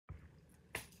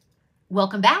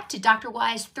Welcome back to Dr.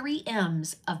 Y's 3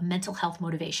 M's of mental health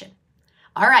motivation.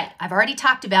 All right, I've already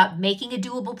talked about making a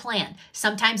doable plan.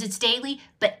 Sometimes it's daily,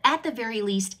 but at the very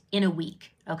least in a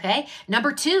week, okay?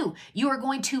 Number 2, you are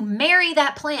going to marry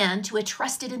that plan to a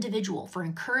trusted individual for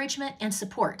encouragement and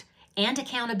support and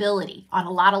accountability on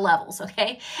a lot of levels,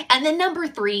 okay? And then number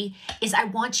 3 is I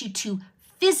want you to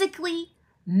physically,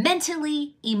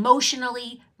 mentally,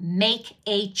 emotionally make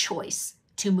a choice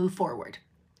to move forward.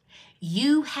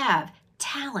 You have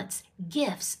talents,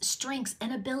 gifts, strengths,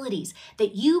 and abilities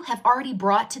that you have already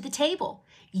brought to the table.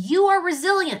 You are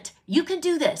resilient. You can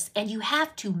do this, and you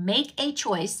have to make a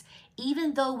choice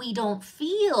even though we don't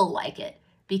feel like it,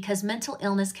 because mental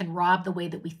illness can rob the way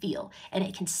that we feel, and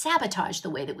it can sabotage the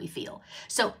way that we feel.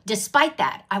 So despite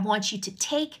that, I want you to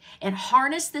take and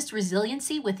harness this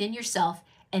resiliency within yourself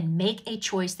and make a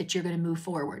choice that you're going to move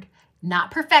forward.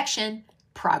 Not perfection,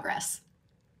 progress.